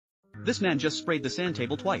This man just sprayed the sand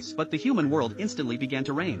table twice, but the human world instantly began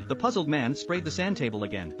to rain. The puzzled man sprayed the sand table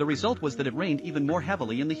again. The result was that it rained even more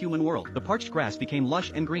heavily in the human world. The parched grass became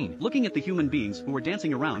lush and green. Looking at the human beings who were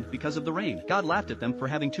dancing around because of the rain, God laughed at them for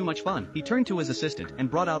having too much fun. He turned to his assistant and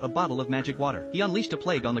brought out a bottle of magic water. He unleashed a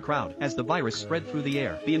plague on the crowd. As the virus spread through the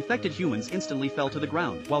air, the infected humans instantly fell to the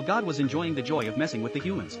ground. While God was enjoying the joy of messing with the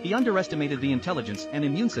humans, he underestimated the intelligence and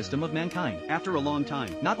immune system of mankind. After a long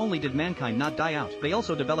time, not only did mankind not die out, they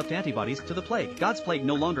also developed antibodies to the plague. God's plague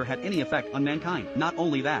no longer had any effect on mankind. Not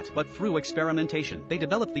only that, but through experimentation, they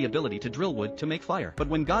developed the ability to drill wood to make fire. But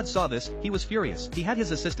when God saw this, he was furious. He had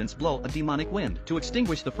his assistants blow a demonic wind to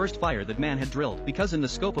extinguish the first fire that man had drilled, because in the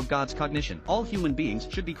scope of God's cognition, all human beings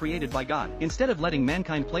should be created by God. Instead of letting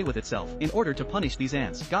mankind play with itself, in order to punish these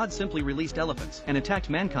ants, God simply released elephants and attacked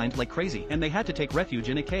mankind like crazy, and they had to take refuge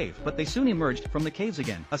in a cave. But they soon emerged from the caves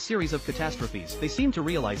again. A series of catastrophes. They seemed to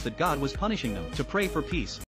realize that God was punishing them, to pray for peace.